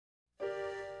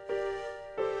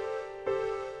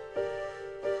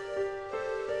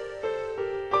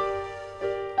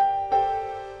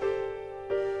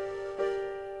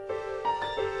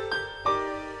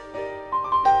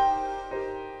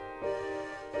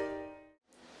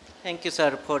Thank you,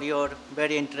 sir, for your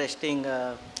very interesting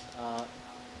uh,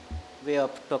 way of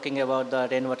talking about the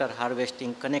rainwater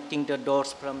harvesting, connecting the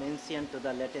dots from ancient to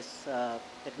the latest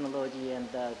technology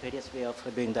and the various way of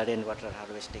doing the rainwater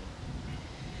harvesting.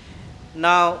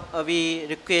 Now, we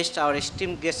request our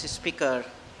esteemed guest speaker,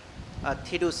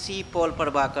 Thiru C. Paul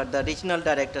Prabhakar, the Regional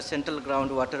Director, Central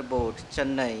Groundwater Board,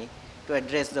 Chennai, to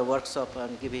address the workshop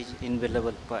and give his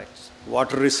invaluable points.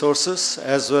 Water resources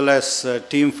as well as a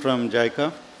team from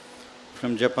JICA,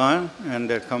 from Japan and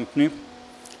their company,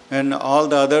 and all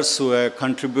the others who have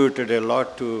contributed a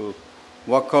lot to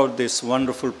work out this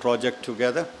wonderful project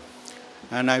together.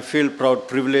 And I feel proud,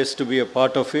 privileged to be a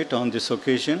part of it on this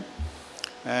occasion.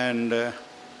 And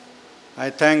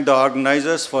I thank the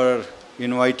organizers for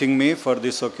inviting me for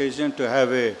this occasion to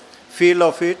have a feel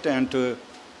of it and to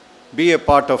be a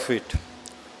part of it.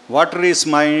 Water is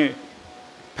my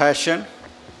passion,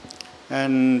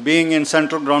 and being in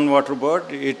Central Groundwater Board,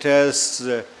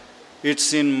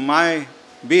 it's in my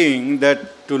being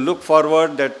that to look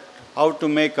forward that how to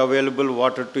make available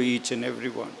water to each and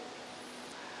everyone.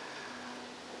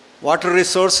 Water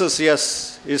resources,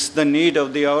 yes, is the need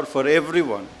of the hour for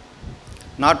everyone.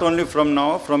 Not only from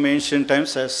now, from ancient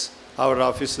times, as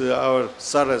our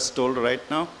sir has told right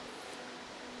now.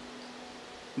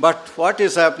 But what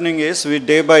is happening is, we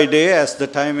day by day, as the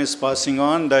time is passing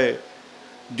on,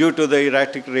 due to the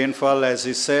erratic rainfall, as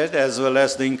he said, as well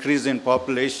as the increase in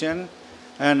population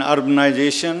and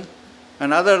urbanization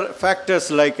and other factors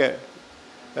like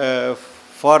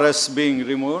forests being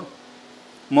removed,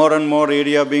 more and more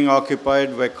area being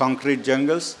occupied by concrete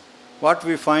jungles, what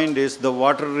we find is the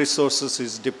water resources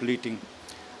is depleting,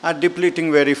 are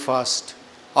depleting very fast.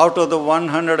 Out of the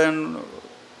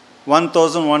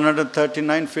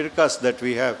 1,139 firkas that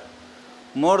we have,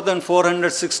 more than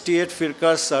 468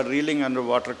 firkas are reeling under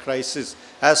water crisis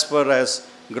as far as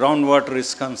groundwater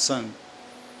is concerned,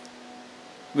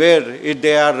 where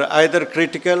they are either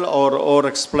critical or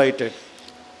overexploited.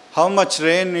 How much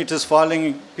rain it is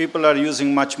falling, people are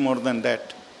using much more than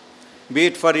that, be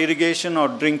it for irrigation or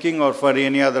drinking or for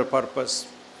any other purpose.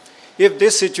 If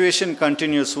this situation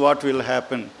continues, what will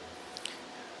happen?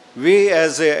 We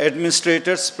as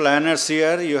administrators, planners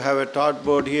here, you have a TOT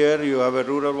board here, you have a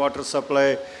rural water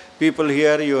supply people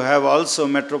here, you have also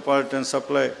metropolitan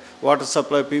water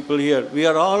supply people here. We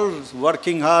are all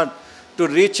working hard to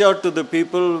reach out to the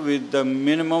people with the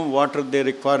minimum water they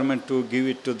requirement to give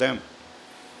it to them.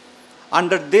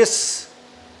 Under this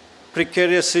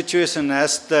precarious situation,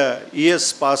 as the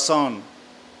years pass on,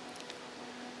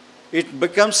 it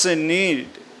becomes a need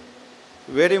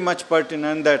very much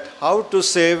pertinent that how to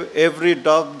save every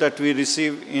drop that we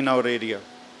receive in our area.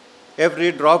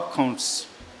 Every drop counts.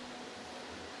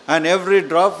 And every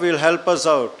drop will help us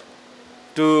out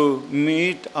to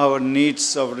meet our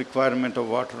needs of requirement of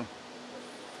water.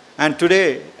 And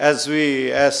today, as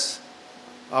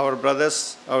our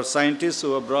brothers, our scientists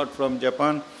who are brought from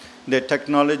Japan, the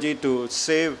technology to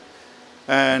save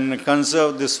and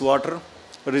conserve this water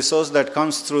resource that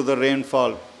comes through the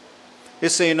rainfall.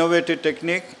 It's an innovative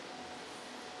technique.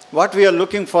 What we are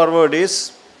looking forward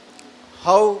is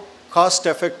how cost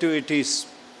effective it is.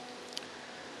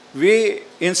 We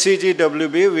in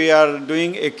CGWB, we are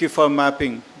doing aquifer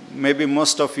mapping. Maybe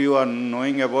most of you are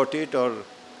knowing about it, or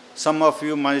some of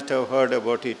you might have heard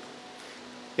about it.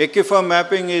 Aquifer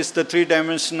mapping is the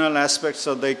three-dimensional aspects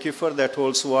of the aquifer that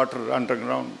holds water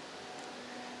underground.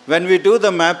 When we do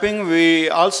the mapping, we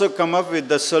also come up with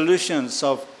the solutions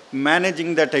of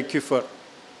managing that aquifer.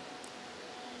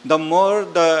 The more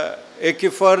the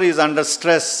aquifer is under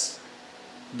stress,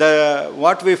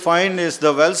 what we find is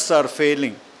the wells are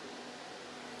failing.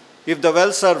 If the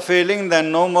wells are failing,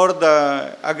 then no more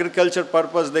the agriculture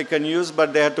purpose they can use,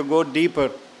 but they have to go deeper.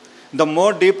 The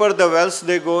more deeper the wells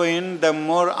they go in, the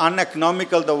more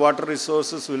uneconomical the water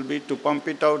resources will be to pump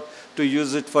it out, to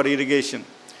use it for irrigation.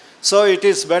 So it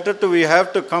is better we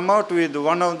have to come out with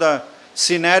one of the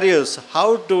scenarios,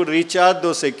 how to recharge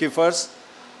those aquifers,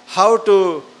 how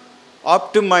to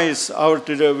optimize our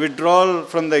withdrawal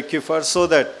from the aquifer so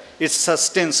that it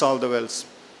sustains all the wells.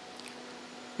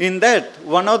 In that,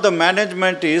 one of the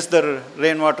management is the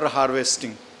rainwater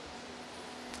harvesting.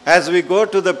 As we go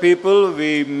to the people,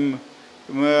 we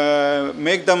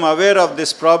make them aware of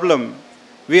this problem.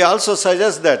 We also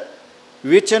suggest that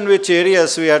which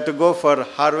areas we have to go for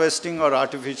harvesting or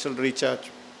artificial recharge.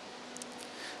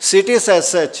 Cities as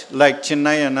such, like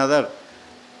Chennai and other,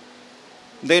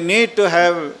 they need to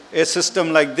have a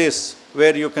system like this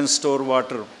where you can store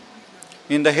water.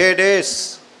 In the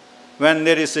heydays, when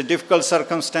there is a difficult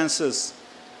circumstances,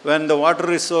 when the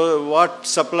water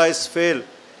supplies fail,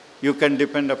 you can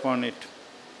depend upon it.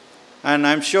 And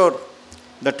I'm sure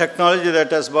the technology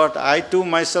that has brought, I too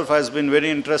myself has been very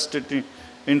interested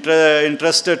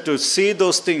to see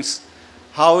those things,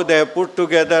 how they are put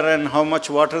together and how much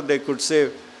water they could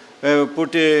save,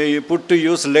 put to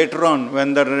use later on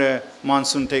when the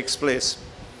monsoon takes place.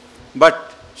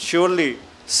 But surely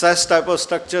such type of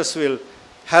structures will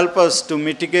help us to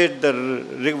mitigate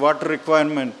the water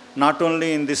requirement, not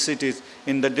only in the cities,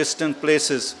 in the distant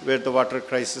places where the water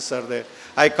crises are there.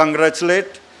 I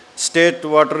congratulate State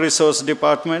Water Resource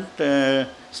Department,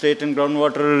 State and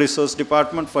Groundwater Resource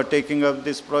Department for taking up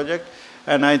this project.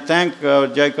 And I thank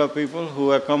JICA people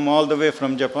who have come all the way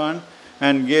from Japan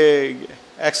and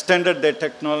extended their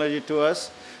technology to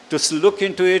us to look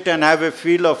into it and have a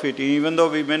feel of it, even though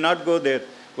we may not go there.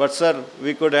 But sir,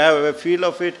 we could have a feel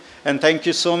of it, and thank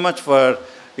you so much for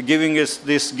giving us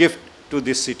this gift to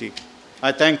this city.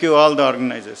 I thank you all the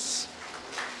organizers.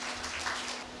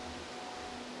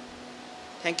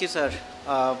 Thank you, sir.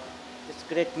 It's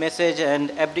a great message,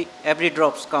 and every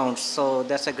drop counts, so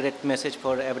that's a great message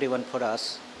for everyone, for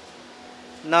us.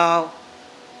 Now,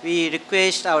 we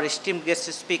request our esteemed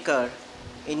guest speaker,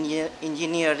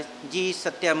 Engineer G.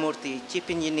 Satyamurthy, Chief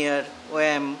Engineer,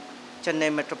 OM,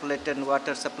 Chennai Metropolitan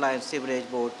Water Supply and Sewerage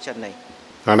Board, Chennai.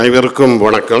 அனைவருக்கும்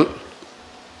வணக்கம்.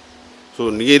 So,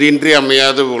 நீரின்றி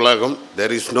அமையாத உலகம்.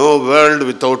 There is no world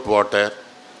without water.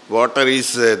 Water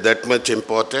is that much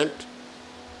important.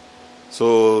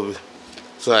 So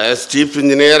as Chief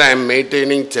Engineer, I am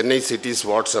maintaining Chennai city's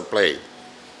water supply.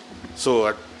 So,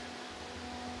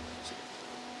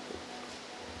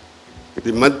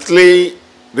 the monthly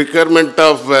requirement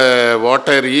of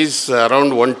water is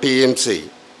around 1 TMC.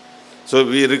 So,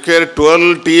 we require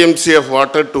 12 TMC of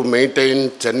water to maintain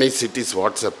Chennai city's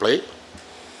water supply.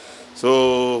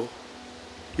 So,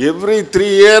 every 3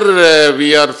 years we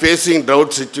are facing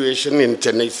drought situation in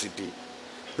Chennai city.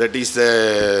 That is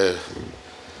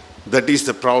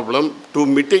the problem. To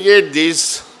mitigate this,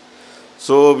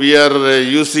 so we are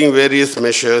using various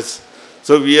measures.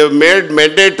 So, we have made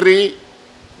mandatory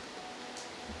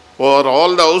for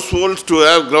all the households to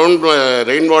have ground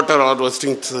rainwater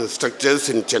harvesting structures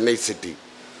in Chennai city.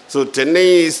 So, Chennai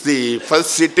is the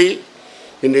first city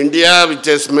in India which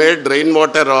has made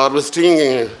rainwater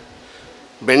harvesting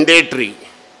mandatory.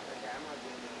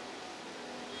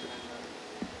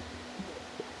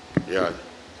 Yeah.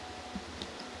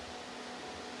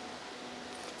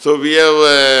 So, we have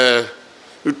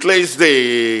utilized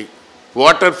the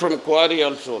water from quarry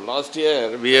also. Last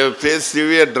year, we have faced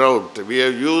severe drought. We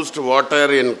have used water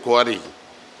in quarry.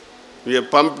 We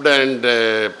have pumped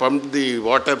the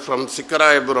water from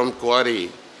Sikarayapuram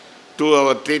quarry to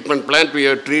our treatment plant. We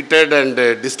have treated and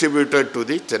distributed to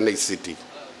the Chennai city.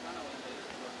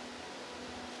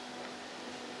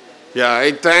 Yeah,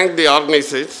 I thank the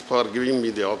organizers for giving me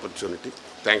the opportunity.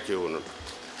 Thank you, Honorable.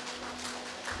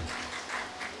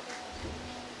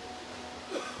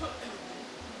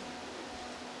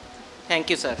 Thank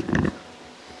you, sir.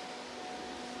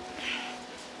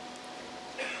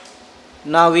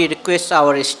 Now we request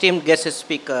our esteemed guest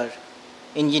speaker,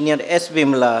 Engineer S.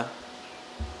 Bimla,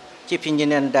 Chief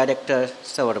Engineer and Director,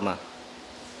 Savarma.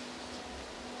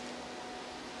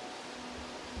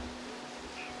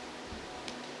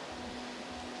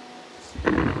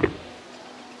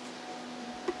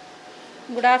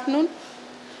 Good afternoon,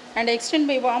 and I extend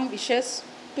my warm wishes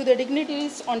to the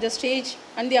dignitaries on the stage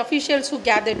and the officials who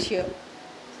gathered here.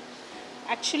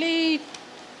 Actually,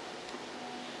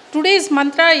 today's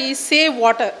mantra is save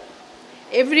water.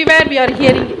 Everywhere we are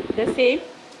hearing the same.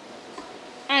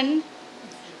 And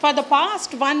for the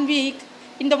past 1 week,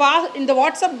 in the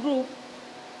WhatsApp group,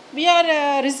 we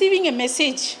are receiving a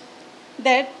message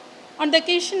that on the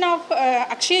occasion of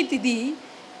Akshaya Tidhi,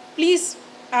 please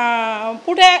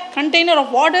put a container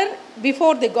of water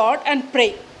before the God and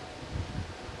pray.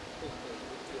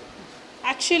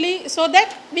 Actually, so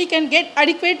that we can get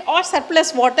adequate or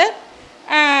surplus water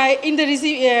in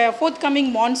the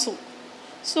forthcoming monsoon.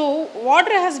 So,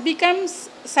 water has become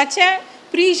such a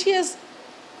precious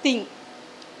thing.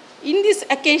 In this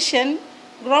occasion,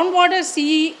 Groundwater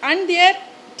CE and their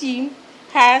team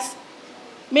has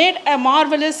made a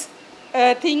marvelous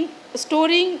thing,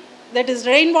 storing, that is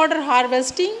rainwater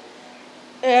harvesting,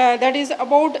 that is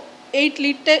about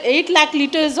 8 lakh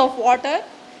liters of water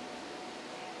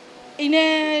in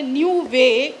a new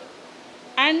way,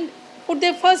 and put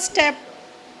the first step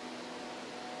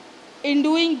in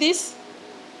doing this.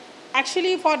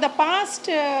 Actually, for the past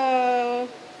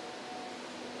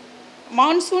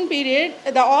monsoon period,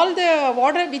 all the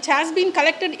water which has been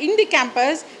collected in the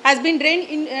campus has been drained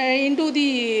into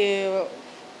the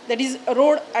that is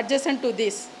road adjacent to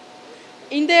this.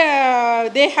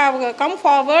 they have come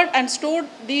forward and stored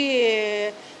the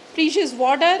precious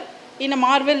water in a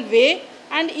marvel way,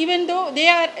 and even though they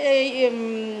are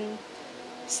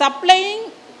supplying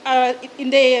in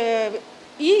the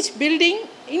each building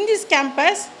in this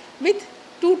campus with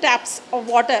 2 taps of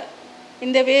water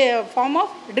in the way form of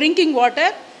drinking water,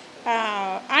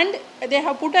 and they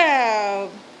have put a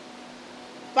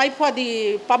pipe for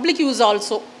the public use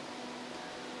also.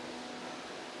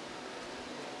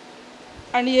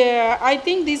 And I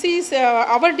think this is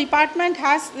our department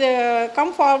has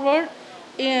come forward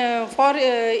for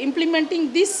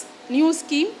implementing this new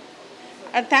scheme.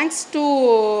 Thanks to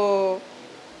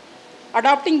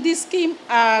adopting this scheme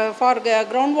for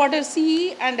groundwater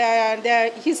CE and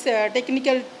his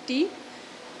technical team.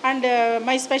 And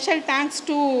my special thanks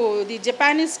to the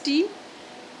Japanese team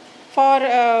for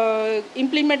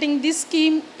implementing this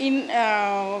scheme in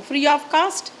free of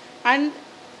cost and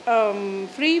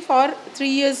free for 3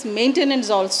 years maintenance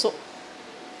also.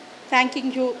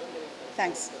 Thanking you.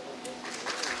 Thanks.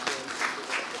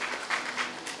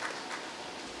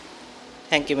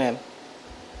 Thank you, ma'am.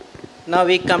 Now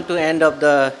we come to end of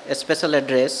the special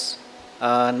address.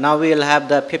 Now we will have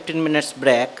the 15 minutes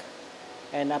break,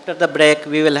 and after the break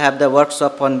we will have the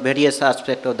workshop on various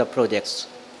aspects of the projects.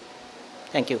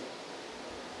 Thank you.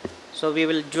 So we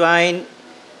will join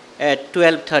at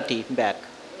 12:30 back.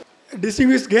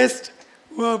 Distinguished guests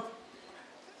who are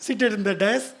seated in the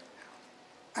desk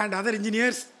and other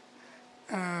engineers,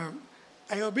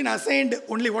 I have been assigned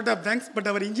only vote of thanks, but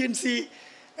our agency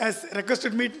has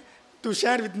requested me to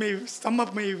share with me some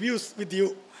of my views with you.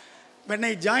 When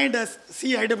I joined as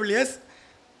CIWS,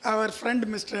 our friend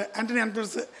Mr. Anthony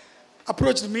Andrews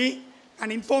approached me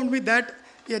and informed me that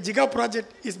a giga project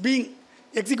is being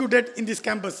executed in this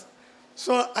campus.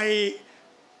 So I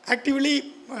actively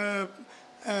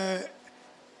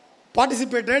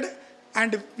participated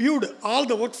and viewed all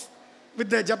the works with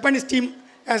the Japanese team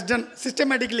has done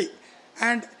systematically,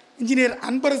 and engineer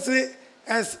Anbarasu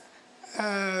has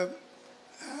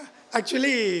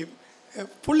actually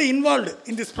fully involved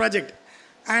in this project.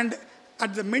 And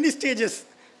at the many stages,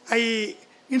 I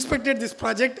inspected this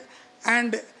project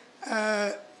and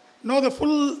know the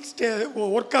full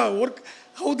work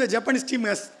how the Japanese team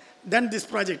has done this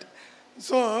project.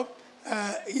 So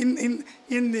in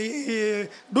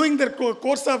doing their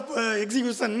course of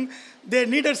execution, they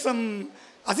needed some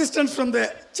assistance from the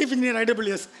chief engineer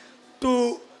IWS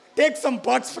to take some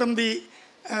parts from the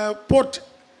port.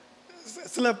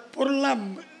 சில பொருள்லாம்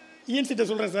இஎன்சிட்ட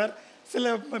சொல்கிறேன் sir, சில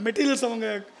materials அவங்க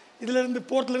இதிலேருந்து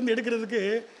போர்ட்லேருந்து எடுக்கிறதுக்கு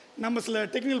நம்ம சில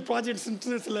technical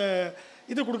ப்ராஜெக்ட்ஸ்ன்ட்டு சில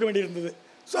இது கொடுக்க வேண்டியிருந்தது.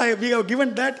 So we have given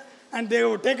that, and they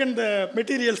have taken the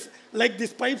materials like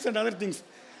these pipes and other things,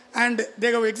 and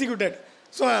they have executed.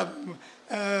 So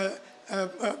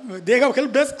they have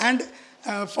helped us, and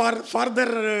for further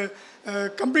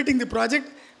completing the project,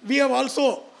 we have also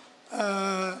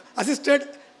assisted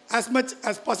as much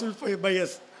as possible by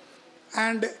us.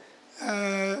 And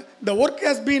the work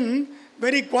has been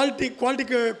very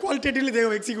qualitatively they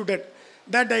have executed.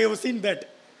 That I have seen that.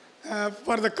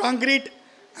 For the concrete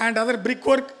and other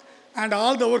brickwork and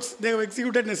all the works, they have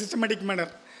executed in a systematic manner.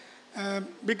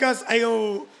 Because I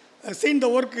have seen the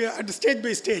work at stage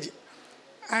by stage.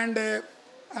 And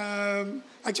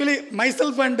actually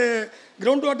myself and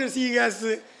Groundwater CE has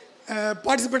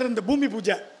participated in the Bhumi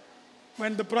Puja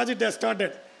when the project has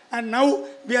started. And now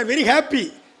we are very happy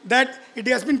that it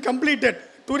has been completed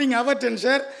during our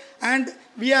tenure, and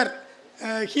we are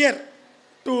here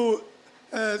to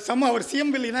somehow our CM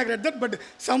will inaugurate that, but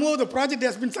somehow the project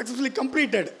has been successfully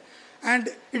completed. And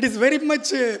it is very much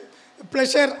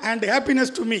pleasure and happiness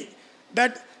to me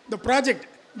that the project,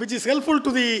 which is helpful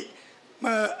to the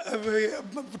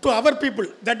to our people,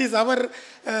 that is our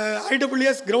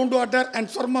IWS, Groundwater and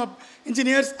Swarma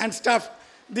engineers and staff,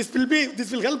 this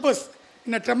will help us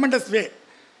in a tremendous way.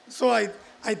 So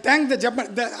I thank the Japan.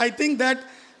 I think that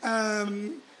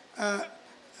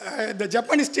the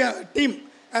Japanese team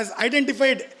has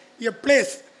identified a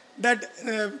place that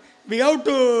we have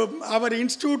to, our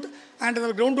institute and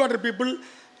our groundwater people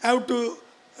have to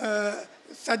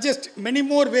suggest many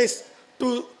more ways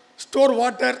to store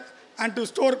water and to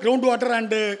store groundwater and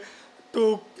to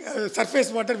surface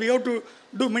water. We have to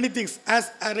do many things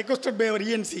as requested by our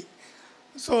ENC.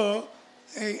 So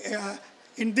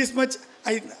in this much,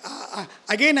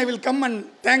 again I will come and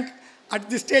thank at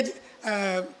this stage.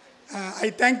 I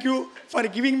thank you for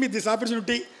giving me this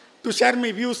opportunity to share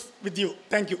my views with you.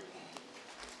 Thank you.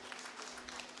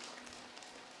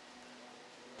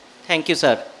 Thank you,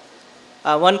 sir.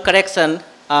 One correction,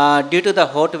 due to the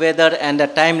hot weather and the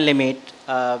time limit,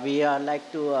 we are like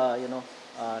to,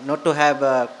 not to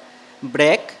have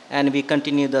break and we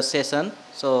continue the session.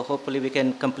 So hopefully we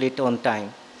can complete on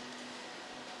time.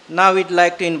 Now we'd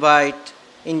like to invite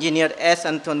Engineer S.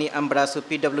 Anthony Ambrasu,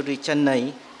 PWD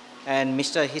Chennai, and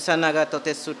Mr. Hisanaga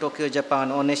Totetsu, Tokyo,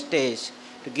 Japan, on a stage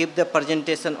to give the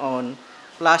presentation on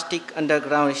plastic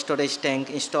underground storage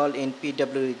tank installed in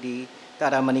PWD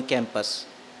Taramani campus.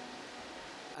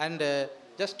 And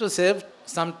just to save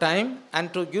some time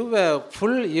and to give a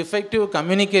full effective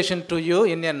communication to you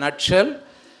in a nutshell,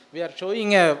 we are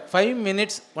showing a 5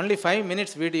 minutes, only 5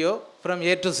 minutes video from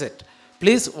A to Z.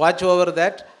 Please watch over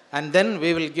that and then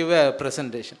we will give a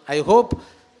presentation. I hope,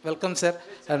 welcome sir,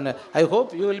 and I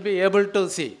hope you will be able to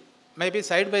see. Maybe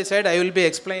side by side I will be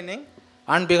explaining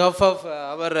on behalf of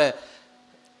our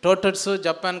Totetsu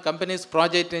Japan company's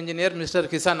project engineer, Mr.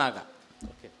 Hisanaga.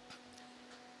 Okay.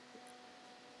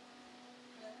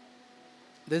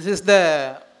 This is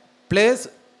the place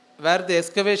where the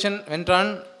excavation went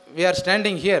on. We are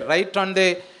standing here, right on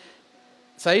the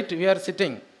site we are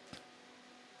sitting.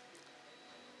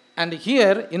 And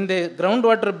here in the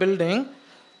groundwater building,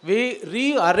 we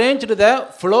rearranged the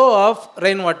flow of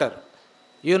rainwater.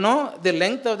 You know, the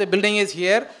length of the building is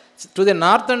here. To the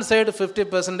northern side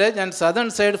 50% and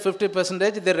southern side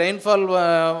 50%, the rainfall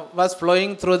was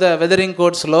flowing through the weathering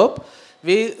cord slope.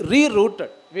 We rerouted.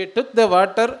 We took the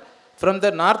water from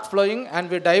the north flowing and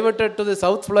we diverted to the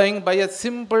south flowing by a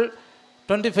simple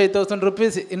 25,000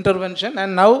 rupees intervention,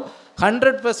 and now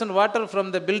 100% water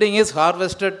from the building is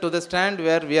harvested to the stand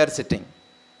where we are sitting.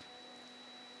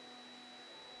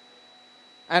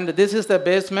 And this is the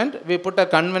basement. We put a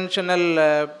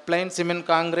conventional plain cement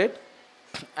concrete,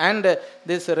 and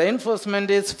this reinforcement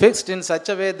is fixed in such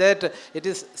a way that it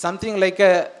is something like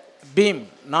a beam,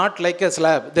 not like a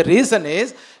slab. The reason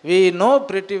is we know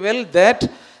pretty well that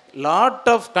lot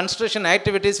of construction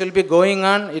activities will be going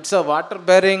on. It's a water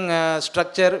bearing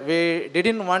structure. We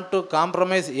didn't want to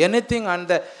compromise anything on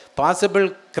the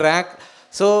possible crack.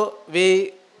 So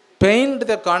we pained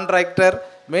the contractor,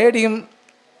 made him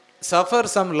suffer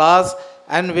some loss,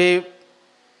 and we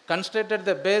constructed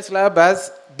the base slab as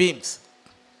beams.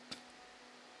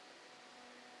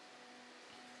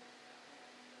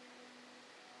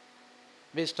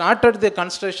 We started the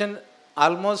construction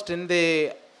almost in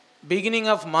the beginning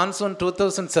of monsoon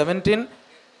 2017,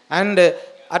 and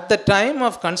at the time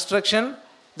of construction,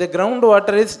 the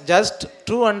groundwater is just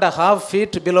 2.5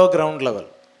 feet below ground level.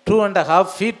 2.5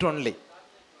 feet only.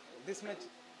 This much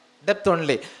depth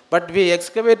only. But we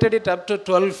excavated it up to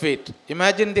 12 feet.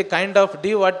 Imagine the kind of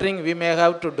dewatering we may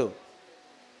have to do.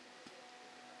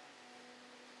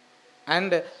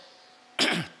 And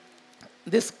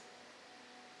this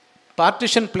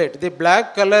partition plate, the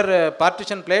black color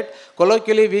partition plate,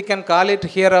 colloquially we can call it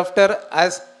hereafter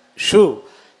as shoe.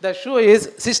 The shoe is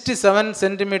 67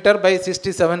 centimeter by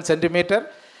 67 centimeter,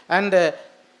 and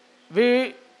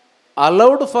we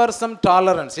allowed for some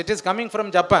tolerance. It is coming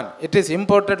from Japan. It is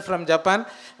imported from Japan,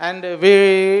 and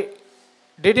we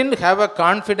didn't have a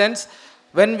confidence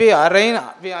when we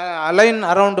align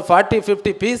around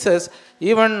 40-50 pieces.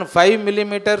 Even 5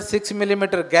 millimeter, 6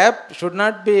 millimeter gap should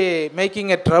not be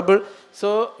making a trouble.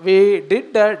 So we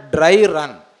did a dry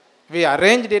run. We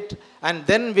arranged it and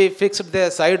then we fixed the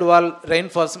side wall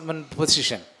reinforcement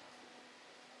position.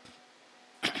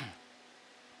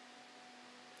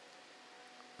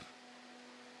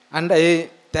 And I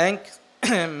thank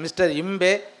Mr.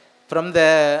 Imbe from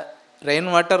the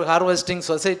Rainwater Harvesting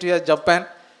Society of Japan.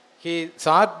 He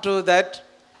saw to that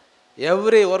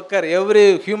every worker,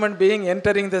 every human being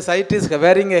entering the site is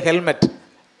wearing a helmet.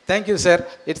 Thank you, sir.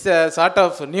 It's a sort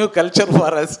of new culture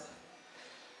for us.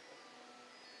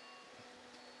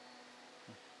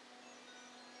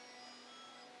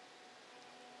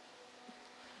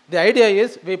 The idea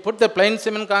is we put the plain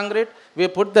cement concrete, we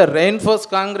put the reinforced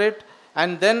concrete,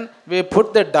 and then we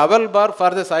put the double bar for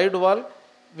the side wall.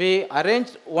 We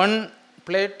arranged one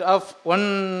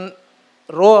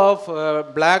row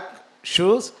of black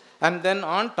shoes, and then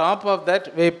on top of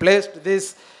that we placed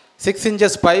this 6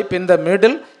 inches pipe in the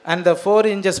middle and the 4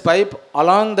 inches pipe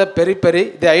along the periphery.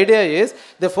 The idea is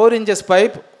the 4 inches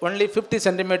pipe only 50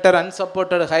 centimeter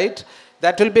unsupported height,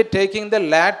 that will be taking the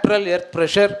lateral earth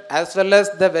pressure as well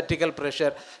as the vertical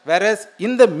pressure, whereas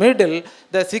in the middle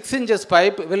the 6 inches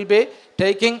pipe will be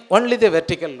taking only the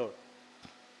vertical load.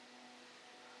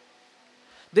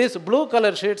 These blue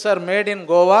color sheets are made in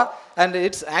Goa, and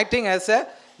it's acting as a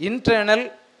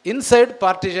internal inside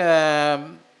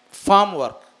partition form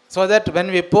work, so that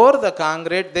when we pour the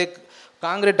concrete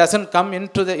doesn't come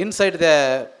into the inside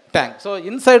the tank. So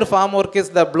inside form work is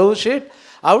the blue sheet,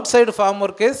 outside form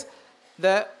work is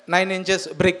the 9 inches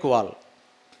brick wall.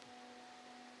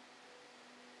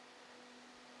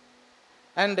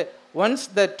 And once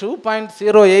the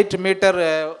 2.08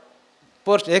 meter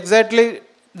portion, exactly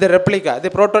the replica, the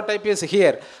prototype is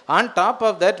here. On top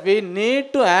of that, we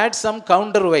need to add some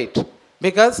counterweight,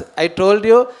 because I told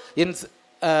you in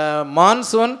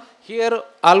monsoon, here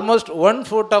almost 1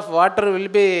 foot of water will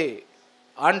be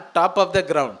on top of the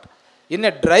ground. In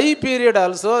a dry period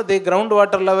also, the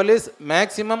groundwater level is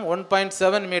maximum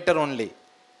 1.7 meter only.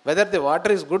 Whether the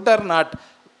water is good or not,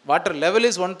 water level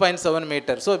is 1.7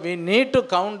 meter. So we need to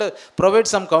provide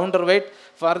some counterweight.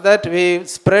 For that we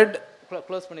spread,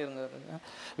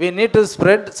 we need to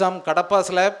spread some kadapa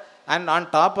slab, and on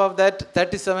top of that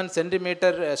 37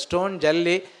 centimeter stone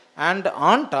jelly, and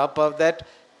on top of that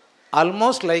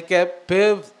almost like a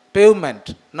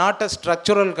pavement, not a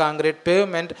structural concrete,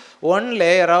 pavement, one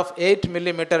layer of 8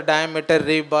 millimeter diameter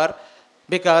rebar,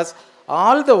 because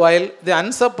all the while the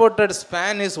unsupported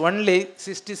span is only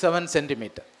 67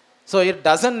 centimeter. So it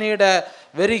doesn't need a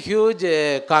very huge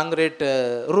concrete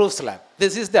roof slab.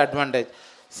 This is the advantage.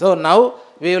 So now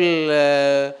we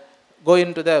will go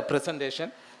into the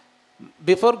presentation.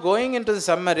 Before going into the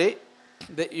summary,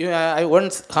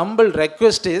 one's humble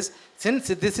request is, since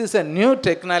this is a new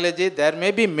technology, there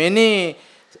may be many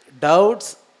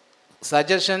doubts,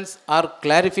 suggestions or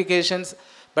clarifications,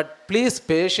 but please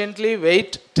patiently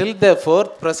wait till the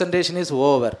fourth presentation is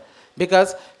over,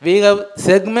 because we have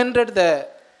segmented the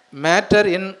matter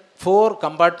in 4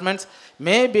 compartments.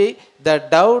 Maybe the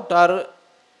doubt or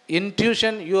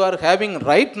intuition you are having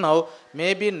right now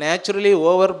may be naturally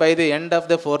over by the end of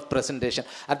the fourth presentation.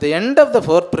 At the end of the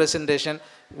fourth presentation,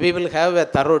 we will have a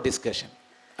thorough discussion.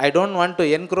 I don't want to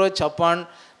encroach upon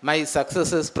my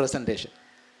successor's presentation.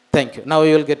 Thank you. Now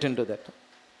we will get into that.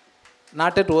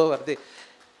 Not at over.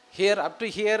 Here, up to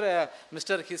here,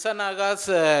 Mr. Hisanaga's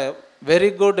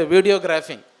very good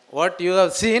videographing. What you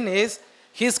have seen is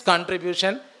his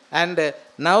contribution, and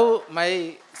now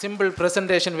my simple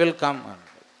presentation will come on.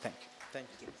 Thank you.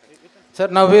 Thank you. Sir,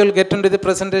 now we will get into the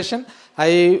presentation.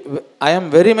 I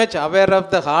am very much aware of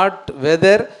the hot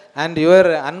weather and your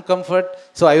uncomfort,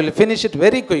 so I will finish it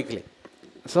very quickly.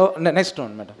 So, next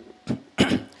one, madam.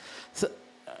 So,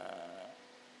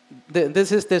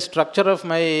 this is the structure of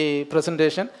my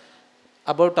presentation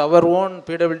about our own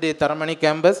PWD Taramani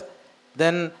campus,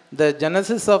 then the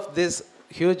genesis of this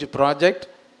huge project,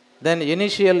 then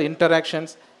initial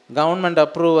interactions, government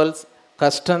approvals,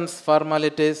 customs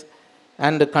formalities,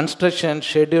 and construction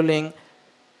scheduling,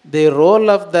 the role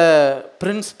of the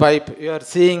Prince pipe you are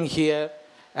seeing here,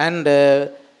 and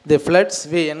the floods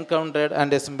we encountered,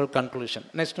 and a simple conclusion.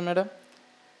 Next, madam.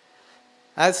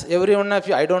 As every one of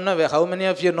you, I don't know how many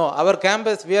of you know, our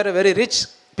campus, we are a very rich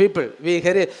people. We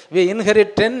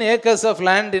inherit 10 acres of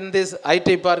land in this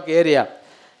IT park area,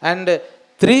 and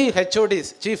 3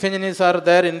 HODs, chief engineers, are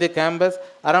there in the campus.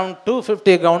 Around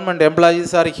 250 government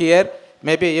employees are here,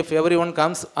 maybe if everyone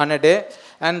comes on a day,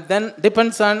 and then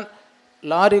depends on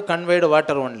lorry conveyed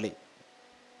water only.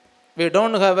 We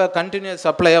don't have a continuous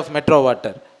supply of metro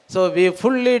water. So we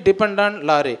fully depend on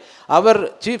lorry. Our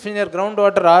chief engineer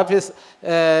groundwater office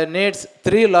needs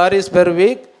 3 lorries per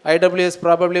week, IWS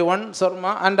probably 1,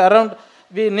 Surma, and around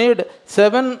we need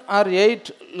 7 or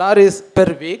 8 lorries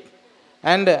per week.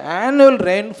 And annual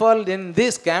rainfall in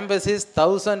this campus is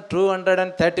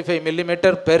 1235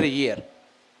 millimeter per year.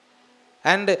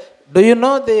 And do you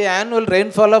know the annual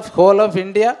rainfall of whole of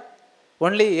India?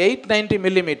 Only 890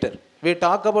 millimeter. We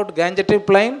talk about Gangetic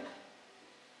Plain,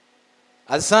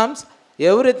 Assam's,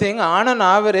 everything on an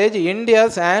average,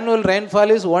 India's annual rainfall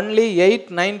is only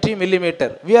 890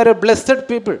 millimeter. We are a blessed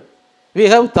people. We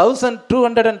have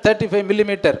 1235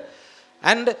 millimeter.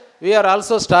 And we are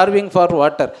also starving for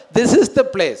water. This is the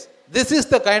place. This is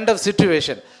the kind of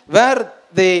situation where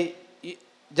the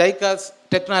JICA's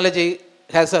technology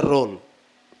has a role.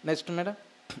 Next, madam.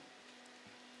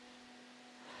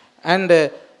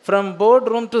 And from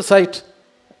boardroom to site,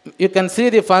 you can see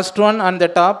the first one on the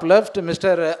top left,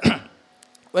 Mr.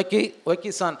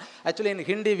 Waki-san. Actually, in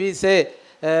Hindi we say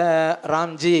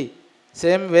Ramji.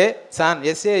 Same way, San,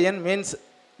 S-A-N means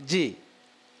G.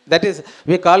 That is,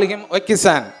 we call him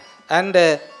Waki-san. And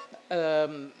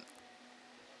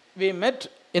we met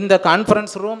in the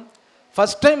conference room.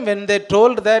 First time when they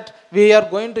told that we are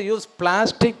going to use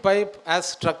plastic pipe as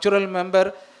structural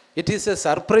member, it is a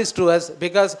surprise to us,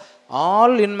 because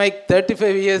all in my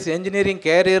 35 years engineering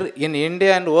career in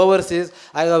India and overseas,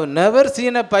 I have never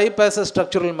seen a pipe as a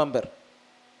structural member.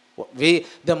 The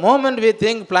moment we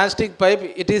think plastic pipe,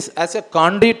 it is as a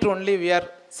conduit only we are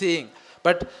seeing.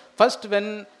 But first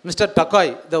when Mr.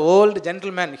 Takoi, the old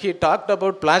gentleman, he talked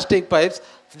about plastic pipes,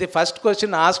 the first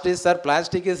question asked is, sir,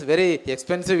 plastic is very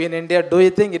expensive in India. Do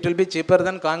you think it will be cheaper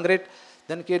than concrete?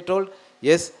 Then he told,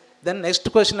 Yes. Then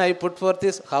next question I put forth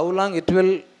is, how long it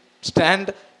will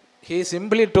stand? He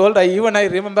simply told, I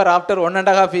remember after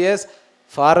 1.5 years,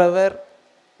 forever.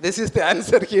 This is the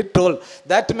answer he told.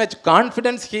 That much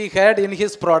confidence he had in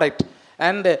his product.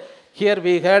 And here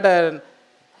we had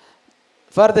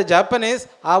for the Japanese,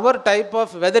 our type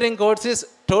of weathering coats is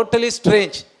totally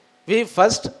strange. We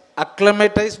first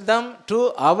acclimatized them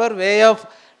to our way of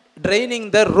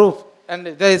draining the roof. And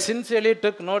they sincerely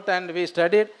took note and we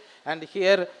studied. And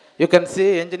here you can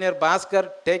see Engineer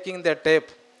Bhaskar taking the tape.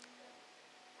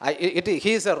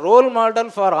 He is a role model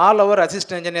for all our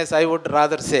assistant engineers, I would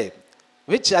rather say.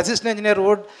 Which assistant engineer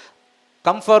would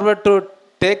come forward to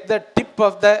take the tip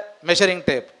of the measuring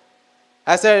tape?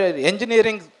 As an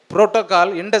engineering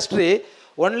protocol, industry,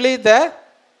 only the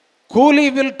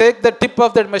coolie will take the tip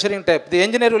of that measuring tape. The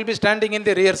engineer will be standing in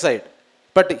the rear side.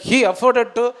 But he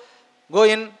afforded to go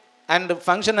in and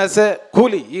function as a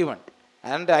coolie even.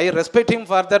 And I respect him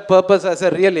for that purpose as a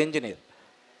real engineer.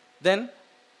 Then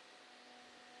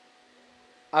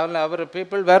our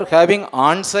people were having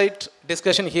on-site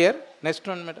discussion here. Next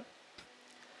one, madam.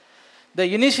 The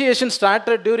initiation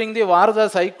started during the Varda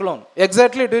cyclone.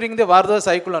 Exactly during the Varda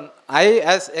cyclone. I,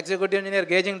 as Executive Engineer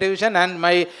Gauging Division, and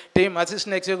my team,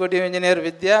 Assistant Executive Engineer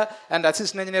Vidya and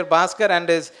Assistant Engineer Bhaskar and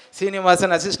his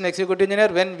Srinivasan, Assistant Executive Engineer,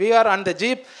 when we are on the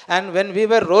jeep and when we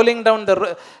were rolling down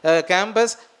the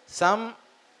campus, some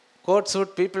coat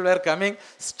suit people were coming,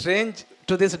 strange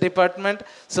to this department.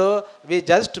 So we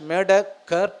just made a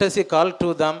courtesy call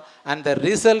to them, and the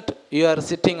result you are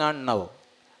sitting on now.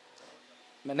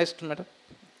 Next, madam.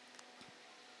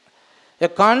 A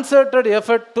concerted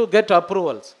effort to get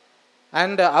approvals.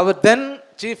 And our then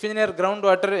Chief Engineer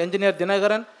Groundwater Engineer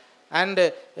Dinagaran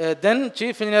and then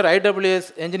Chief Engineer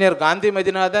IWS Engineer Gandhi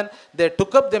Madinathan, they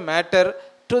took up the matter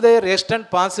to their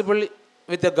extent possible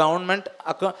with the government,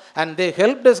 and they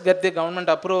helped us get the government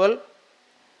approval.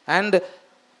 And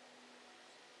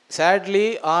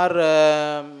sadly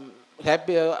or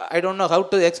happy, I don't know how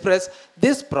to express,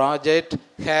 this project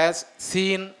has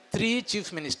seen 3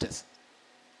 chief ministers.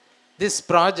 This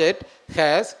project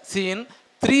has seen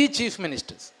 3 chief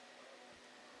ministers.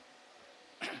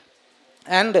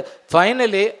 And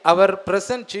finally, our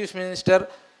present chief minister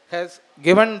has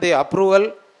given the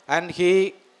approval, and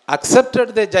he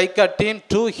accepted the JICA team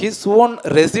to his own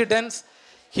residence.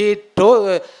 He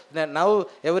told, now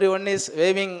everyone is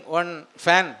waving one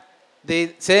fan.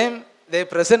 The same they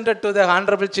presented to the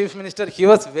Honorable Chief Minister. He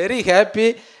was very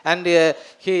happy, and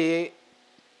he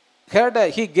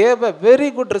gave a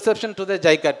very good reception to the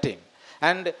JICA team.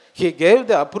 And he gave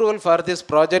the approval for this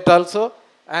project also,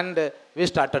 and we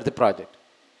started the project.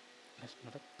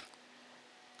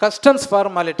 Customs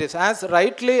formalities. As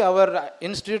rightly our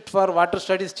Institute for Water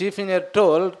Studies Chief Engineer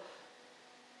told,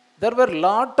 there were a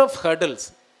lot of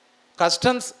hurdles.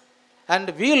 Customs, and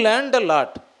we learned a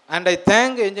lot. And I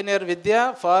thank Engineer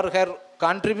Vidya for her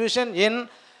contribution in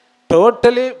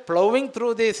totally plowing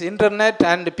through this internet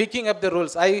and picking up the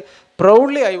rules. I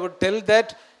would tell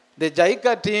that the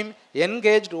JICA team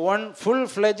engaged one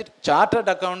full-fledged chartered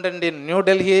accountant in New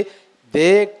Delhi.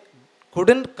 They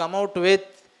couldn't come out with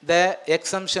the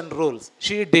exemption rules.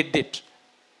 She did it.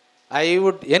 I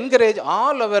would encourage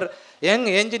all our young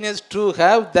engineers to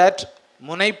have that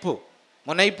munaipu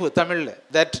Tamil,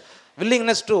 that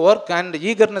willingness to work and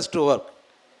eagerness to work.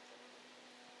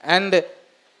 And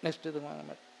next to the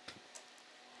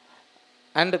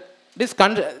and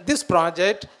this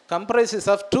project comprises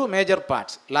of 2 major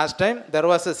parts. Last time there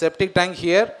was a septic tank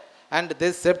here, and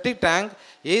this septic tank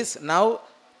is now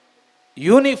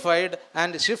unified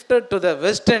and shifted to the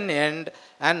western end,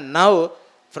 and now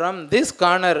from this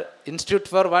corner, Institute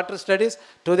for Water Studies,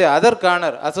 to the other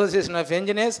corner, Association of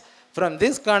Engineers, from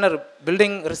this corner,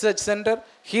 Building Research Center,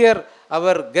 here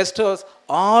our guest house,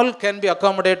 all can be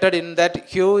accommodated in that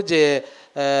huge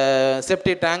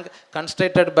septic tank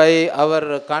constructed by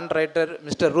our contractor,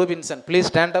 Mr. Rubinson. Please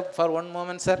stand up for one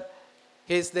moment, sir.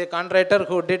 He is the contractor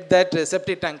who did that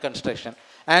septic tank construction.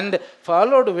 And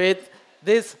followed with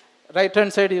this right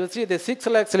hand side, you see the 6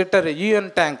 lakhs liter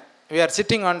UN tank. We are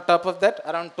sitting on top of that,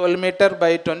 around 12 meter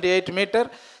by 28 meter.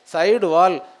 Side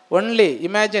wall only,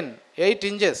 imagine 8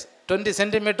 inches, 20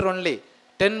 centimeter only.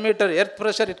 10 meter earth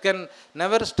pressure, it can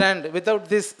never stand without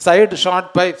these side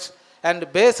short pipes.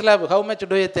 And base slab, how much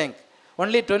do you think?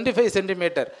 Only 25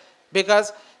 centimeter.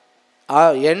 Because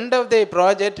end of the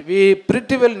project, we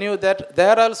pretty well knew that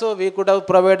there also we could have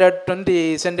provided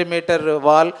 20 centimeter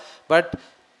wall, but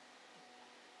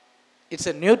it's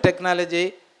a new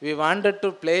technology. We wanted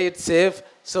to play it safe.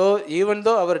 So even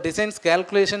though our design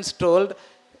calculations told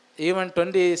even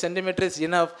 20 centimeters is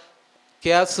enough,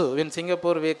 kiasu. In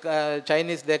Singapore,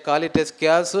 Chinese, they call it as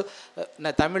kiasu.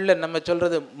 Tamil நம்ம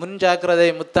சொல்றது முன்ஜாக்கிரதை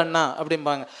முத்தண்ணா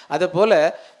அப்படிம்பாங்க. அது போல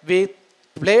we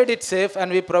played it safe and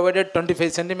we provided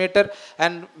 25 centimeter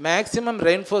and maximum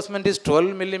reinforcement is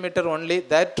 12 millimeter only.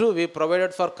 That too we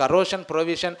provided for corrosion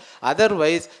provision.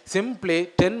 Otherwise, simply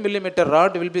 10 millimeter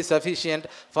rod will be sufficient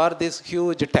for this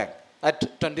huge tank at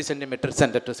 20 centimeter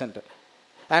center to center.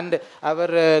 And our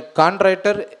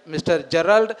contractor, Mr.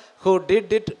 Gerald, who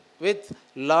did it with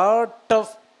lot of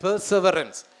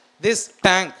perseverance. This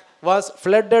tank was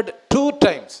flooded 2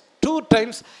 times. 2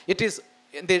 times it is,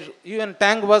 the UN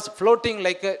tank was floating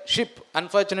like a ship.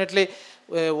 Unfortunately,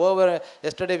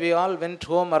 yesterday we all went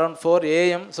home around 4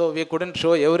 a.m. so we couldn't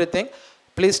show everything.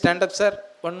 Please stand up, sir,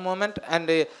 one moment. And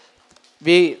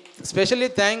we especially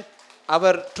thank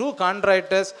our 2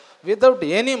 contractors. Without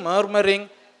any murmuring,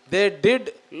 they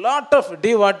did lot of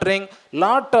dewatering,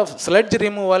 lot of sludge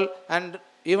removal, and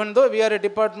even though we are a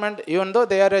department, even though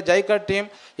they are a JICA team,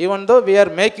 even though we are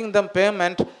making them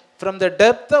payment, from the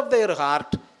depth of their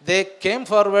heart, they came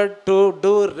forward to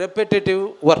do repetitive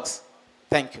works.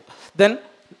 Thank you. Then,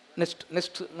 next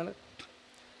minute.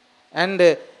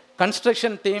 And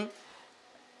construction team,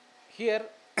 here,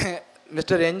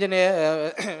 Mr.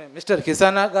 Engineer, Mr.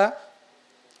 Hisanaga,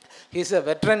 he is a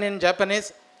veteran in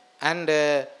Japanese and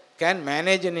can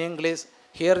manage in English.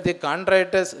 Here the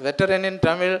contractors, veteran in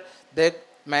Tamil, they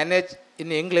manage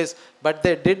in English, but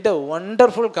they did a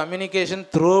wonderful communication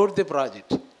throughout the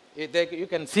project. You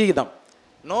can see them.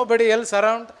 Nobody else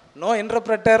around, no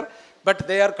interpreter, but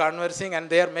they are conversing and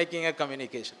they are making a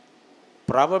communication.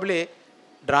 Probably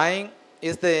drawing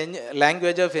is the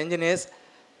language of engineers.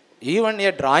 Even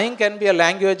a drawing can be a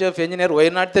language of engineer. Why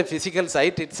not the physical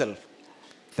site itself?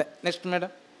 Next,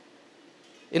 madam.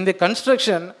 In the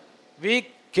construction, we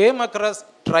came across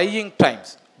trying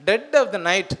times. Dead of the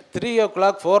night, 3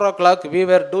 o'clock, 4 o'clock, we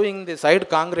were doing the side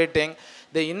concreting.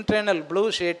 The internal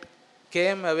blue sheet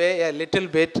came away a little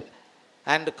bit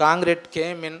and concrete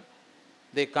came in.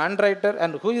 The contractor,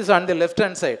 and who is on the left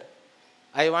hand side?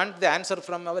 I want the answer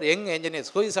from our young engineers.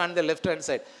 Who is on the left hand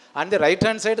side? On the right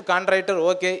hand side, contractor,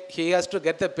 okay, he has to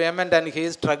get the payment and he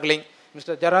is struggling.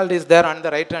 Mr. Gerald is there on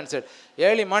the right hand side.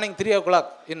 Early morning, 3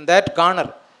 o'clock, in that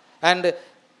corner. And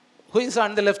who is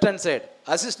on the left hand side?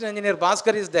 Assistant engineer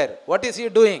Bhaskar is there. What is he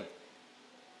doing?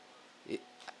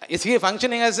 Is he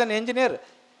functioning as an engineer?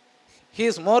 He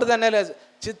is more than a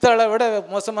சித்தாளை விட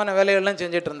மோசமான வேலைகள்லாம்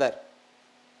செஞ்சிட்டு இருந்தார்.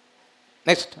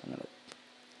 Next.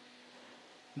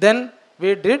 Then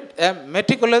we did a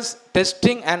meticulous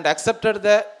testing and accepted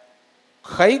the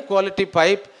high quality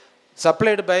pipe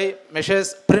supplied by Messrs.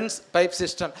 Prince Pipe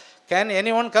System. Can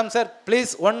anyone come, sir?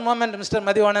 Please, one moment, Mr.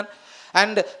 Madhivanan.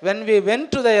 And when we went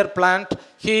to their plant,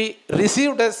 he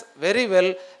received us very well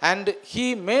and he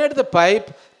made the pipe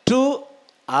to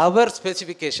our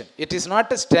specification. It is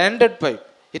not a standard pipe.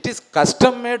 It is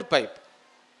custom made pipe.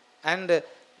 And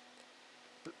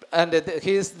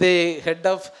he is the head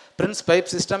of Prince Pipe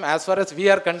System as far as we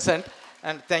are concerned.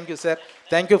 And thank you, sir.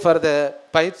 Thank you for the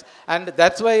pipes. And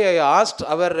that's why I asked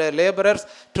our laborers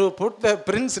to put the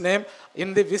Prince name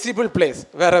in the visible place,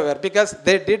 wherever, because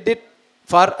they did it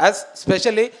for us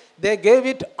specially. They gave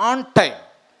it on time.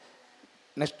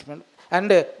 Next, madam. And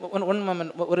one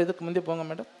moment,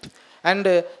 madam. And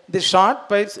the short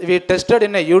pipes we tested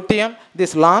in a UTM.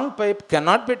 This long pipe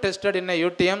cannot be tested in a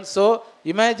UTM. So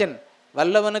imagine,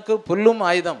 Vallavanukku pullum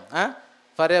aidam.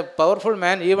 For a powerful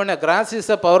man, even a grass is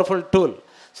a powerful tool.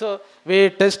 So we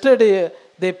tested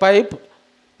the pipe,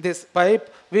 this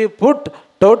pipe. We put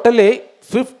totally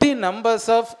 50 numbers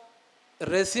of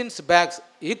resins bags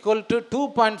equal to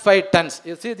 2.5 tons.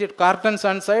 You see the cartons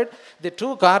on side? The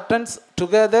 2 cartons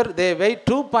together, they weigh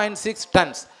 2.6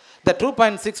 tons. The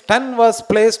 2.6 ton was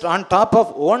placed on top of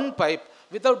one pipe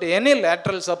without any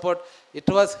lateral support. It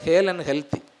was hale and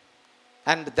healthy.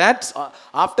 And that's,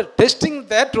 after testing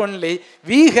that only,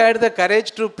 we had the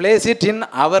courage to place it in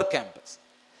our campus.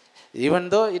 Even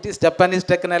though it is Japanese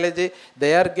technology,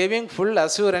 they are giving full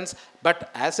assurance.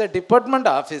 But as a department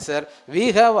officer,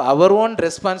 we have our own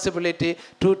responsibility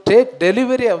to take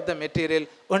delivery of the material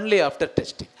only after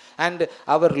testing. And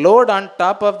our load on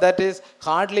top of that is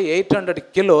hardly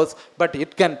 800 kilos, but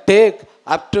it can take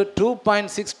up to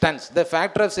 2.6 tons. The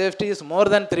factor of safety is more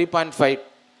than 3.5.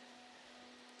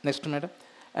 Next, madam.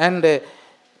 And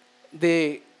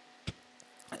the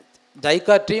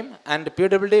JICA team and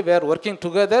PWD were working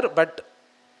together, but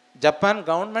Japan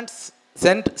government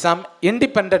sent some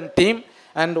independent team,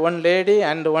 and one lady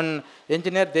and one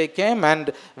engineer, they came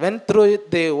and went through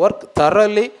the work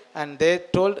thoroughly, and they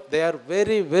told they are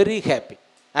very, very happy.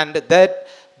 And that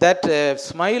that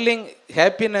smiling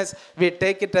happiness, we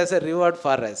take it as a reward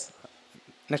for us.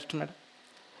 Next, madam.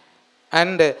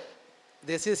 And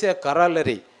this is a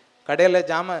corollary. Kadela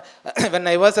Jama, when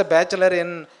I was a bachelor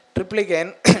in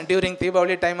Triplicane, during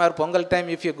PWD time or Pongal time,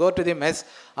 if you go to the mess,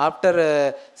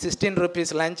 after 16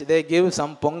 rupees lunch, they give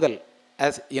some Pongal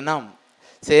as inam.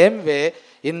 Same way,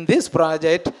 in this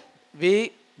project,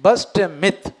 we bust a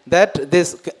myth that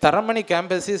this Taramani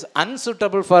campus is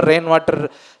unsuitable for rainwater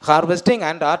harvesting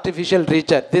and artificial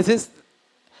recharge. This is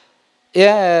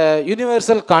a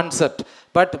universal concept.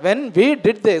 But when we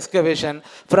did the excavation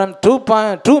from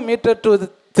 2 meter to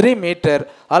 3 meter,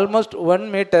 almost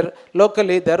 1 meter,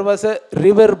 locally there was a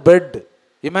river bed.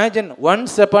 Imagine,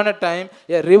 once upon a time,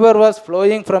 a river was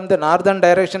flowing from the northern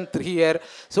direction here.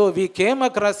 So we came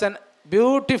across an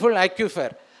beautiful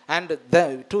aquifer. And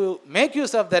to make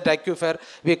use of that aquifer,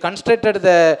 we constructed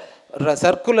the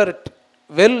circular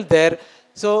well there.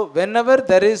 So whenever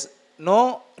there is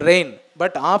no rain,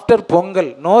 but after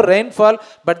Pongal, no rainfall,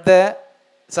 but the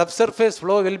subsurface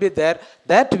flow will be there,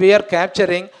 that we are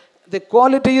capturing. The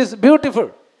quality is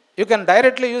beautiful. You can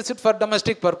directly use it for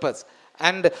domestic purpose.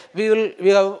 And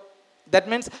that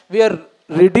means we are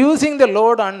reducing the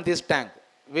load on this tank.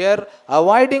 We are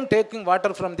avoiding taking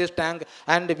water from this tank,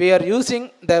 and we are using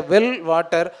the well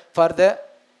water for the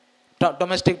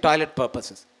domestic toilet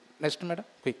purposes. Next, madam,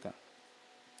 quick.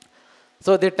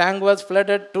 So the tank was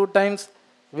flooded 2 times.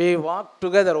 We walked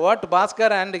together. What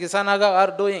Bhaskar and Kisanaga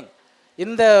are doing?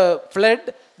 In the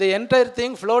flood, the entire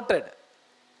thing floated.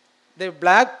 The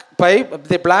black pipe,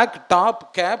 the black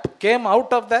top cap came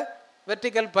out of the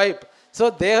vertical pipe. So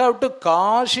they have to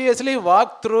cautiously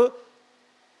walk through,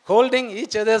 holding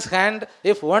each other's hand.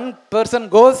 If one person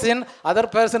goes in, other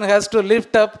person has to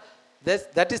lift up.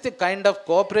 That is the kind of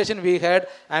cooperation we had,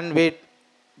 and we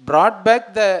brought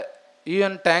back the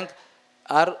UN tank,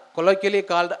 or colloquially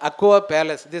called Aqua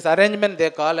Palace. This arrangement they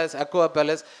call as Aqua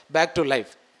Palace, back to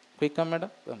life. Quick, madam.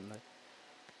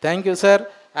 Thank you, sir.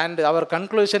 And our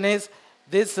conclusion is,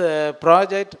 this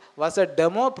project was a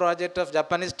demo project of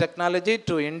Japanese technology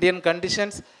to Indian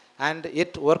conditions, and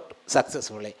it worked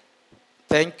successfully.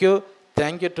 Thank you.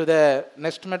 Thank you to the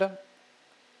next, madam.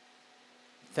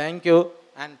 Thank you.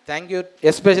 And thank you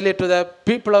especially to the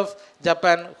people of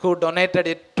Japan who donated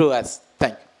it to us.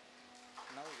 Thank you.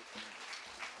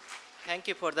 Thank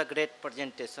you for the great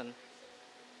presentation.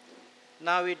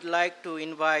 Now we'd like to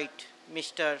invite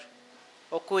Mr.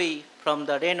 Okui from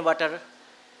the Rainwater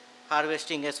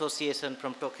Harvesting Association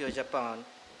from Tokyo, Japan,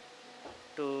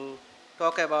 to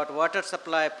talk about water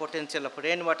supply potential of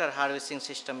rainwater harvesting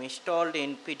system installed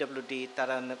in PWD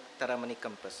Taramani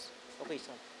campus. Okay,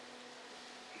 sir.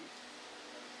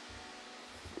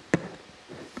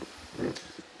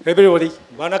 Everybody,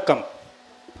 welcome.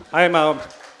 I am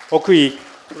Okui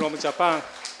from Japan.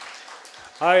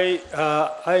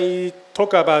 I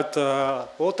talk about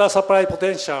water supply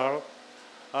potential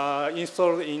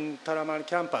installed in Taramani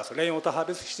campus, rainwater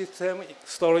harvesting system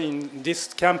installed in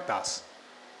this campus.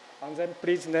 And then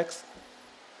please next.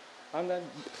 And then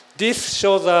this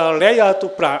shows a layout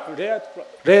of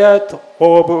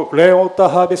rainwater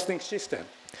harvesting system.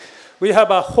 We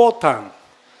have a 4 tank,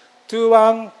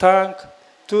 T1 tank,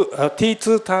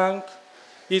 T2 tank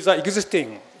is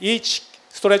existing. Each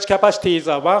storage capacity is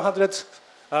 100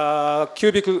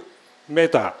 cubic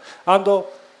meter. And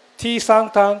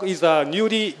T3 tank is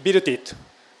newly built it.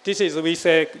 This is, we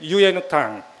say, UN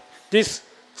tank. This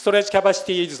storage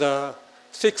capacity is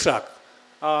 6 lakh.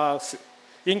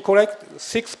 Incorrect,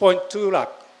 6.2 lakh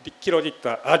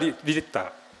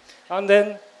kiloliter. And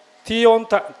then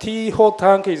T4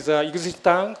 tank is existing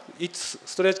tank. Its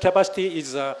storage capacity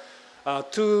is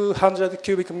 200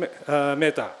 cubic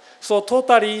meter. So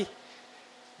totally,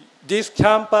 this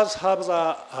campus has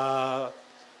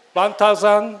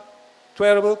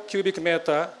 1,012 cubic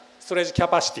meter storage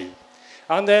capacity.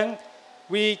 And then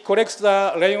we collect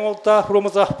the rainwater from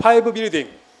the 5 buildings.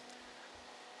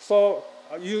 So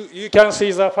you can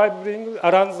see the 5 buildings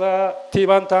around the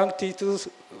T1 tank, T2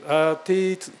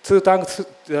 tank,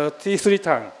 T3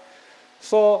 tank.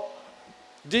 So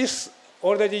this,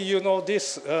 already you know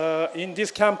this, in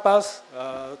this campus,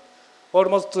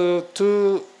 almost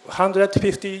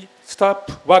 250 staff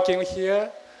working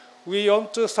here. We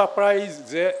want to supply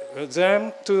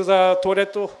them to the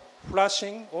toilet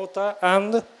flushing water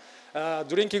and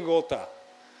drinking water.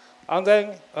 And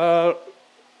then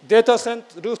data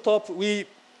center rooftop, we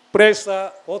place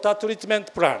a water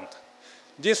treatment plant.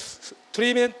 This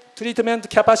treatment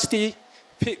capacity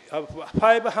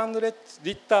 500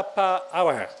 liter per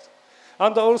hour.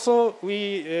 And also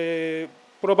we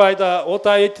provide a water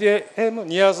ATM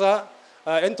near the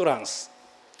entrance.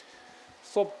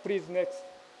 So please next.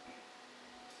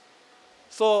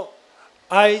 So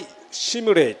I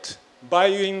simulate by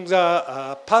using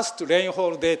the past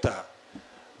rainfall data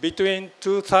between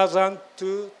 2000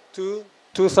 to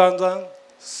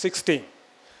 2016.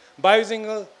 By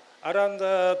using around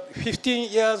 15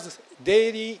 years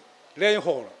daily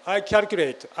rainfall, I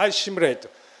calculate, I simulate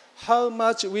how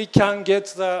much we can get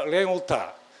the rainwater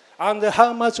and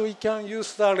how much we can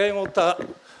use the rainwater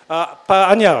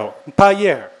per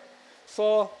year.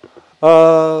 So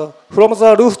from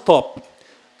the rooftop,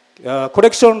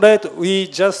 collection rate, we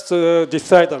just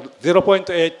decided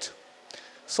 0.8.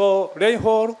 So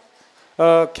rainfall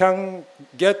can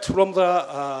get from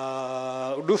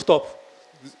the rooftop,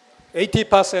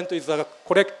 80% is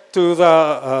correct to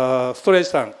the storage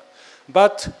tank.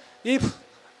 But if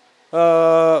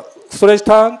storage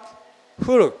tank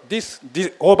full, this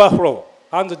overflow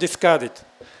and discard it.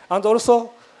 And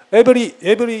also,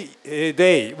 every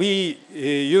day we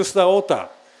use the water.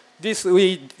 This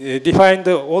we define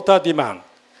the water demand.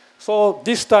 So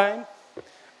this time,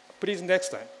 please next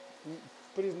time.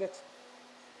 Please next.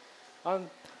 And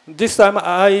this time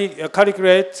I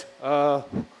calculate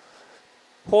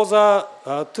for the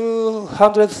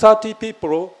 230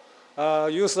 people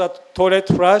use the toilet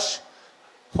flush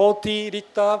 40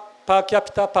 liter per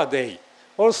capita per day.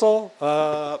 Also,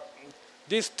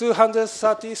 these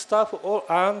 230 staff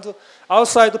and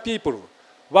outside people,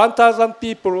 1,000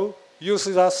 people use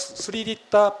the 3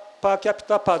 liter per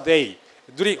capita per day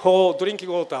for drinking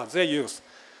water they use.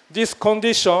 This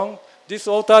condition, this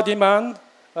water demand,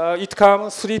 it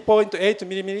comes 3.8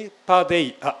 millimeters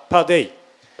per day.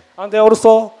 And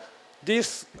also,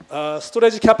 this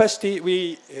storage capacity,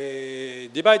 we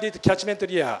divided catchment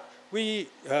area. We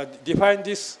define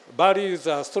this value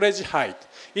as storage height.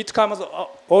 It comes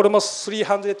almost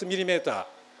 300 millimeters.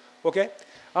 Okay?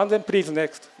 And then please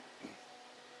next.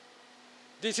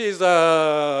 This is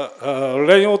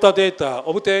rainwater data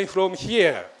obtained from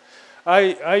here.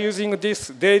 I using this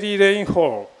daily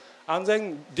rainfall, and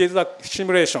then did the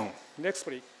simulation. Next,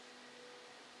 please.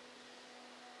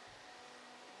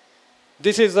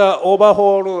 This is the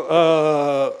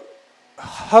overall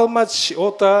how much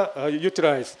water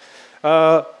utilized.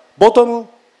 Bottom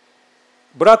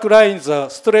black line is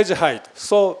storage height.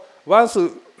 So once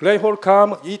rainfall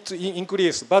comes, it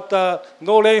increase, but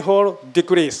no rainfall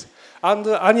decrease. And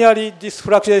annually, this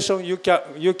fluctuation you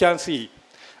can see.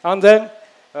 And then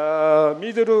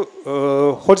middle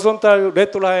horizontal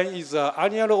red line is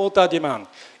annual water demand.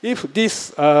 If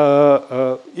this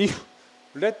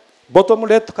bottom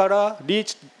red color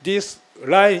reach this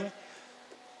line,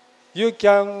 you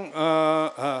can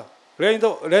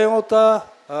rainwater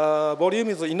volume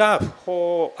is enough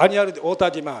for annual water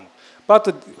demand.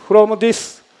 But from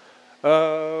this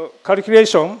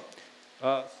calculation,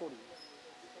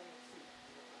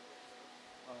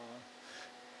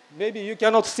 maybe you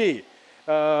cannot see.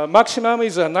 Maximum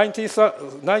is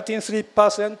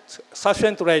 93%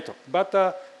 sufficient rate, but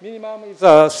minimum is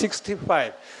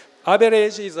 65.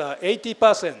 Average is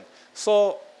 80%.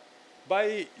 So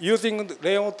by using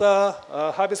rainwater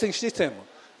harvesting system,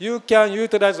 you can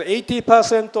utilize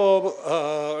 80% of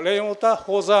rainwater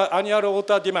for the annual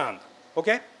water demand.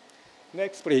 Okay?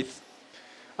 Next, please.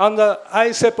 And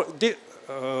I separate,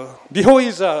 before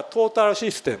is a total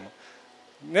system.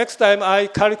 Next time I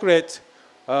calculate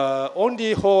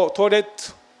only for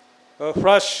toilet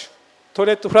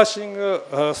flushing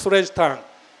storage tank.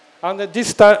 And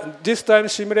this time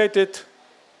simulated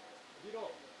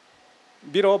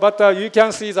below, but you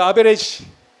can see the average.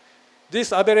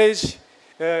 This average,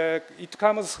 it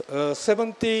comes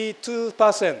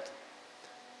 72%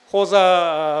 for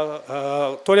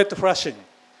the toilet flushing.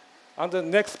 And the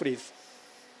next, please.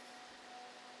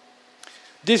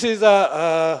 This is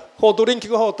for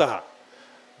drinking water.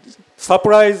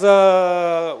 Supply is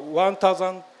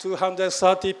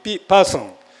 1,230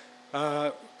 person,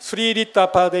 3 liter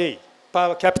per day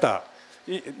per capita.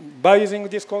 By using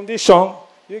this condition,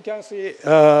 you can see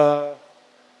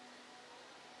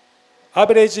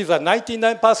average is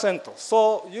 99%.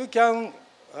 So you can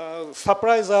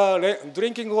supply the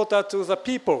drinking water to the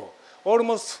people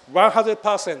almost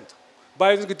 100%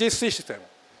 by using this system.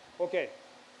 Okay.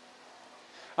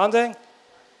 And then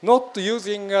not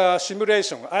using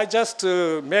simulation. I just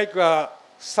make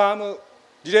some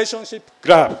relationship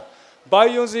graph. By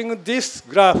using this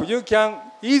graph, you can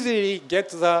easily get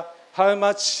the how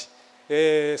much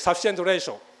sufficient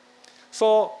ratio.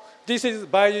 So this is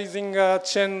by using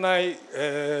Chennai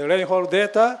rainfall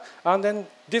data, and then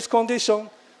this condition,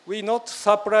 we not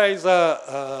supply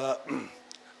the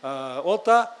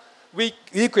water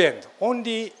weekend,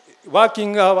 only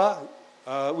working hour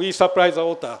we supply the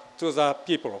water to the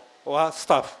people or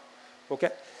staff. Okay?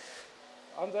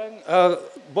 And then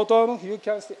bottom, you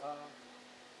can see.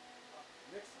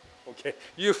 Next. Okay,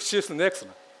 you choose the next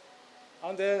one.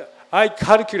 And then I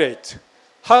calculate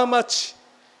how much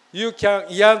you can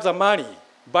earn the money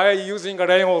by using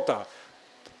rainwater.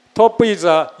 Top is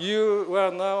you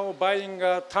are now buying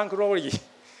a tank lorry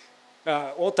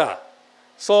water.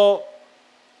 So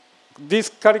this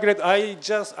calculate, I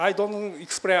don't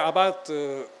explain about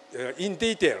in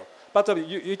detail, but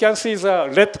you can see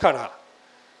the red color.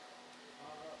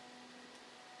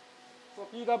 So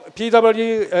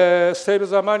PWD saves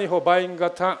the money for buying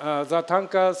the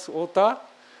tankers water.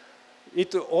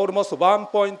 It's almost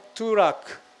 1.2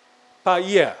 lakh per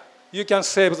year. You can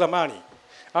save the money.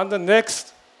 And the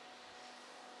next,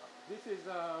 this is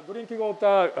drinking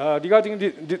water, regarding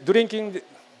the drinking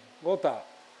water.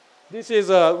 This is,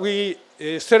 we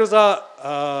sell the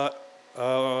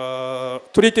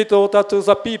treated water to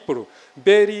the people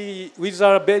with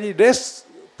a very less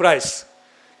price.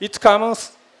 It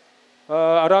comes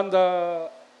around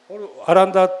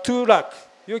 2 lakh.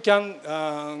 You can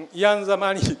earn the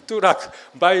money 2 lakh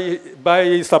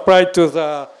by supply to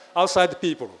the outside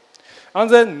people. And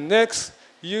then next,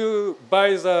 you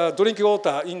buy the drinking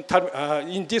water in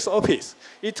this office.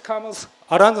 It comes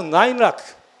around 9 lakh.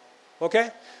 Okay?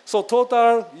 So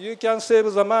total, you can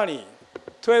save the money,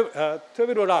 12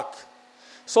 lakh.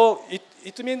 So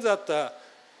it means that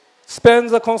spend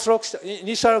the construction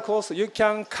initial cost, you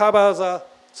can cover the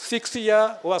 6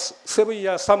 year or 7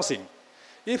 year something.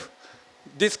 If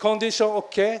this condition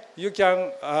okay, you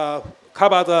can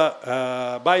cover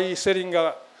the by selling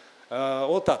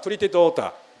water, treated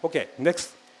water. Okay,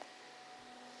 next.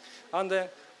 And then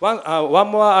one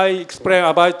more I explain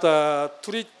about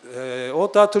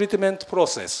water treatment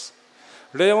process.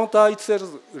 Rainwater itself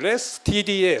less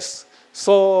TDS,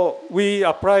 so we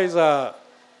apply the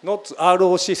not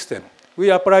RO system. We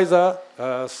apply the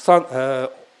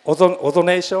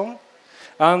ozonation,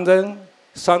 and then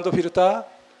sand filter,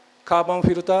 carbon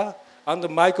filter, and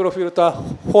microfilter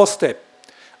 4 step.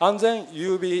 And then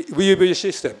UV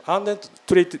system, and then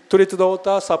treated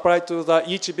water supplied to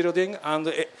each building and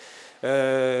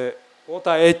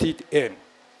water ATM.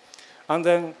 And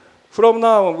then from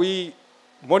now on, we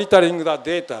monitoring the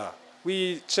data.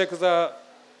 We check the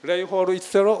rainfall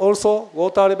itself, also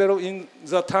water level in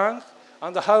the tank,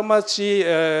 and how much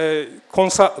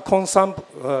consume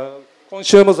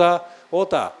the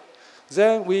water.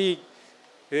 Then we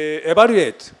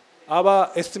evaluate our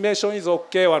estimation is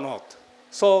okay or not.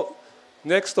 So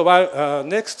next 1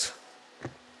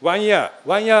 year,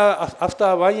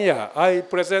 after 1 year, I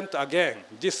present again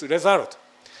this result.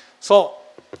 So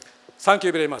thank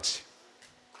you very much.